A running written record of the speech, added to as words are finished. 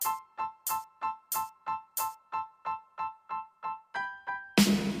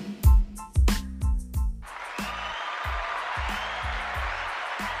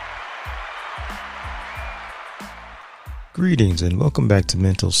Greetings and welcome back to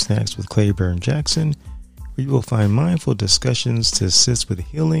Mental Snacks with Claiborne Jackson, where you will find mindful discussions to assist with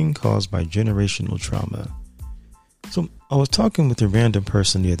healing caused by generational trauma. So I was talking with a random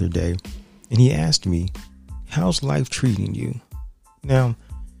person the other day, and he asked me, "How's life treating you?" Now,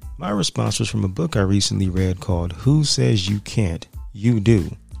 my response was from a book I recently read called Who Says You Can't, You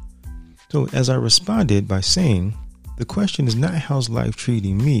Do. So as I responded by saying, the question is not how's life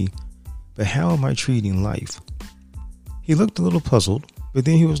treating me, but how am I treating life? He looked a little puzzled, but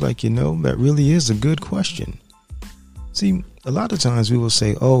then he was like, that really is a good question. See, a lot of times we will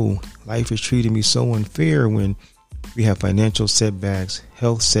say, life is treating me so unfair when we have financial setbacks,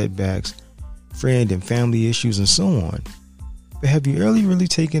 health setbacks, friend and family issues, and so on. But have you really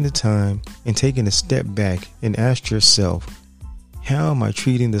taken the time and taken a step back and asked yourself, how am I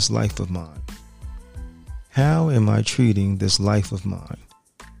treating this life of mine? How am I treating this life of mine?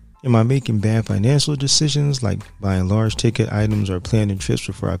 Am I making bad financial decisions like buying large ticket items or planning trips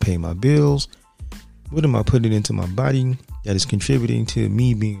before I pay my bills? What am I putting into my body that is contributing to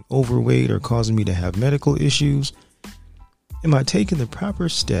me being overweight or causing me to have medical issues? Am I taking the proper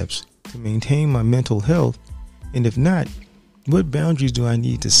steps to maintain my mental health? And if not, what boundaries do I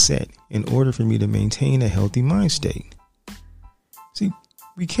need to set in order for me to maintain a healthy mind state? See,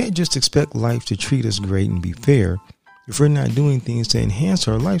 we can't just expect life to treat us great and be fair if we're not doing things to enhance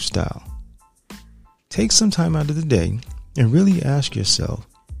our lifestyle. Take some time out of the day and really ask yourself,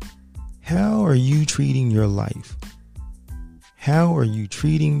 how are you treating your life? How are you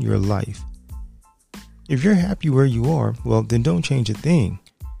treating your life? If you're happy where you are, well, then don't change a thing.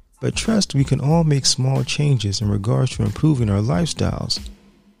 But trust we can all make small changes in regards to improving our lifestyles.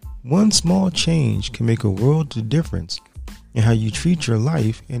 One small change can make a world of difference in how you treat your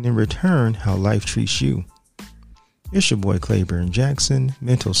life and in return, how life treats you. It's your boy Claiborne Jackson,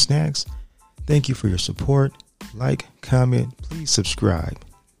 Mental Snacks. Thank you for your support. Like, comment, please subscribe.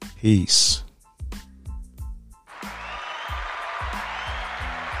 Peace.